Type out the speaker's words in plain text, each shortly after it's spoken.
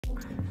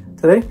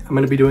Today, I'm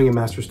going to be doing a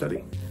master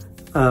study.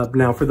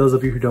 Now, for those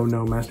of you who don't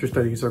know, master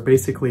studies are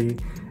basically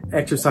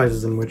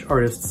exercises in which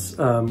artists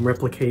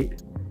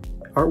replicate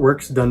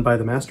artworks done by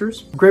the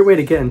masters. A great way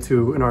to get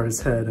into an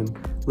artist's head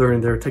and learn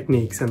their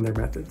techniques and their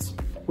methods.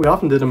 We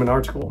often did them in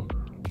art school.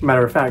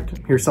 Matter of fact,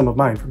 here's some of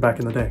mine from back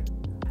in the day.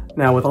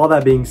 Now, with all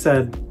that being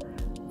said,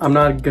 I'm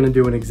not going to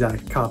do an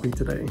exact copy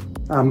today.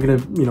 I'm going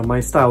to,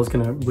 my style is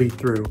going to bleed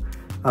through.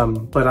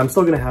 But I'm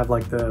still gonna have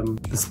like the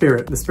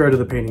spirit of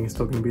the painting is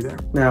still gonna be there.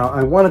 Now,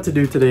 I wanted to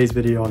do today's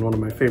video on one of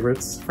my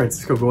favorites,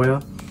 Francisco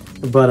Goya,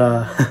 but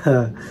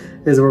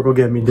his work will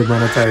get me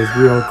demonetized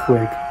real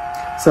quick.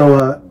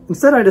 So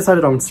instead I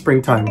decided on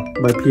Springtime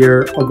by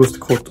Pierre Auguste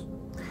Cot,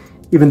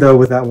 even though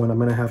with that one I'm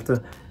gonna have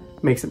to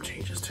make some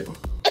changes too.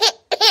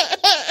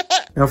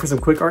 Now for some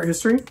quick art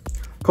history.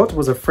 Cot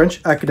was a French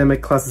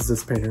academic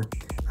classicist painter.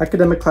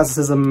 Academic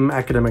classicism,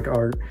 academic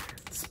art,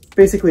 it's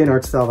basically an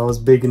art style that was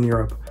big in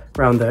Europe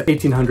around the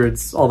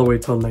 1800s all the way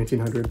till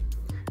 1900.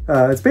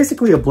 It's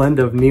basically a blend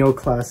of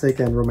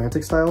neoclassic and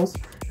romantic styles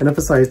and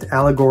emphasized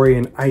allegory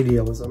and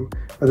idealism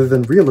rather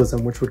than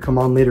realism, which would come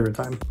on later in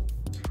time.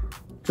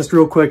 Just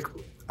real quick,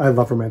 I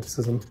love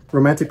romanticism.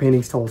 Romantic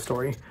paintings tell a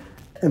story,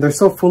 and they're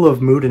so full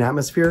of mood and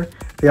atmosphere,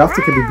 they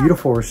often can be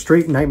beautiful or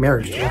straight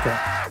nightmarish to look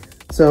at.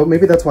 So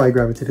maybe that's why I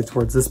gravitated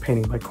towards this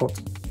painting by Cot.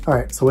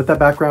 Alright, so with that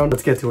background,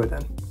 let's get to it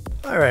then.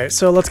 Alright,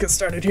 so let's get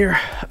started here.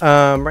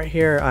 Right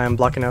here, I'm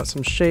blocking out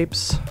some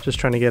shapes, just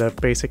trying to get a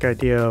basic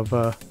idea of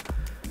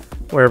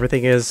where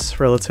everything is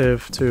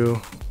relative to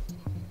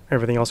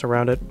everything else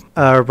around it.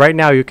 Right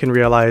now, you can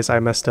realize I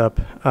messed up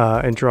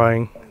in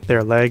drawing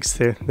their legs.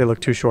 They look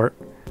too short.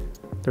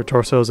 Their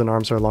torsos and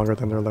arms are longer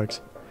than their legs.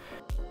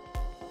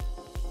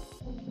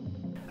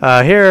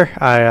 Here,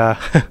 I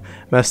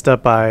messed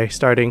up by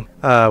starting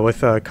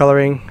with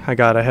coloring. I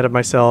got ahead of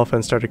myself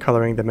and started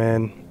coloring them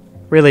in.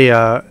 Really,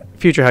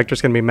 future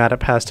Hector's gonna be mad at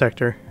past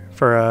Hector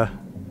for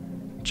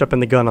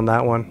jumping the gun on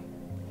that one.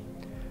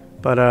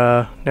 But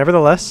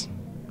nevertheless,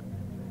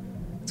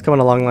 it's coming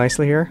along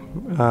nicely here.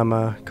 I'm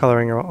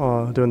coloring,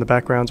 doing the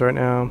backgrounds right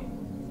now.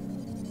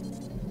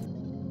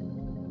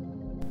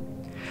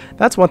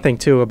 That's one thing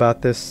too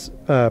about this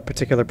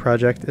particular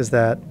project is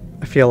that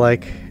I feel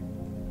like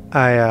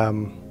I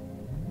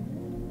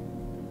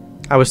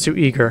was too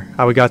eager.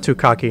 I got too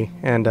cocky,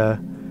 and I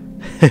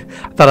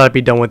thought I'd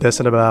be done with this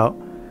in about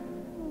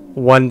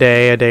one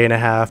day, a day and a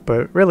half,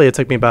 but really it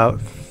took me about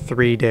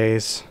 3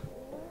 days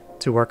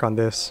to work on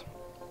this.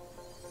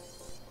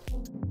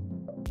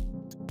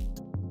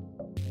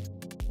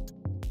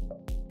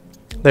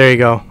 There you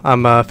go.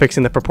 I'm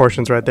fixing the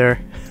proportions right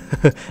there.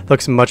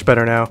 Looks much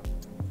better now.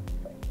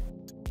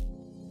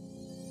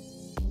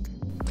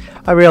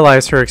 I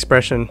realized her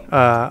expression.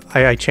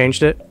 I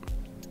changed it.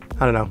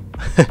 I don't know.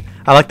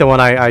 I like the one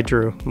I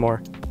drew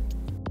more.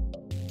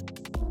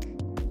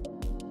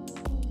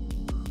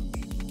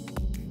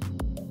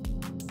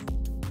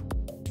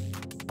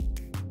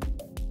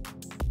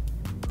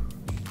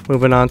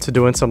 Moving on to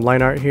doing some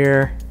line art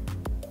here.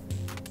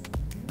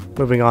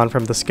 Moving on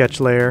from the sketch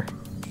layer.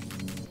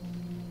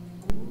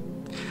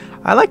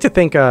 I like to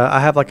think I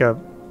have like a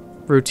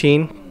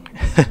routine,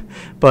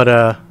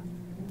 but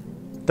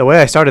the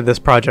way I started this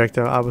project,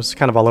 I was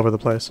kind of all over the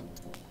place.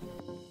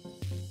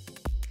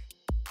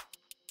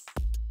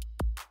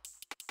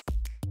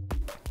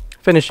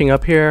 Finishing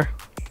up here,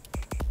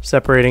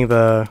 separating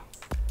the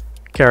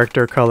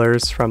character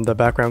colors from the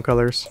background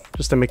colors,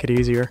 just to make it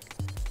easier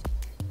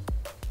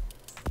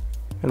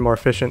and more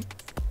efficient.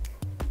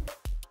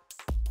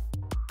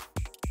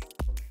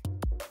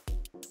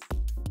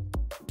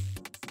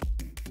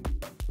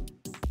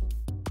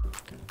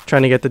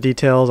 Trying to get the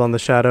details on the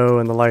shadow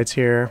and the lights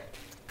here.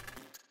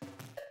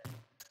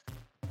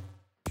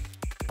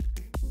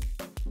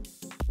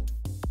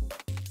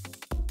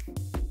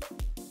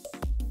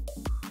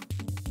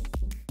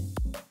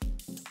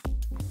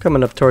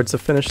 Coming up towards the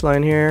finish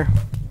line here.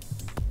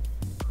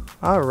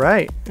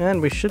 Alright,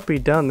 and we should be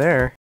done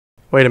there.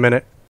 Wait a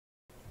minute.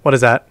 What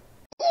is that?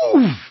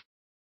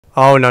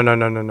 Oh,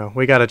 no.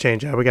 We gotta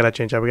change that. We gotta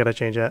change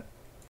that.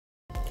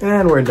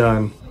 And we're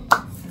done.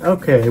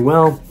 Okay,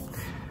 well,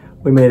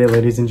 we made it,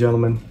 ladies and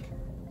gentlemen.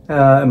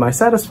 Am I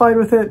satisfied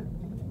with it?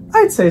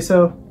 I'd say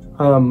so.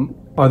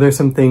 Are there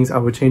some things I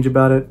would change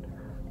about it?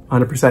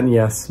 100%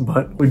 yes,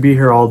 but we'd be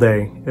here all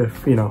day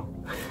if,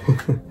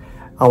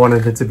 I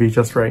wanted it to be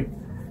just right.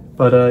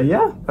 But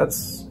yeah,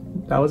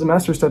 that was a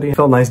master study. It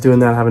felt nice doing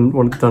that. I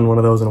haven't done one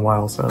of those in a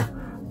while, so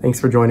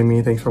thanks for joining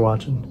me. Thanks for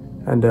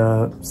watching. And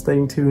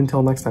staying tuned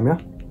until next time, yeah?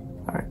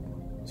 All right.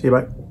 See you,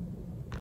 bye.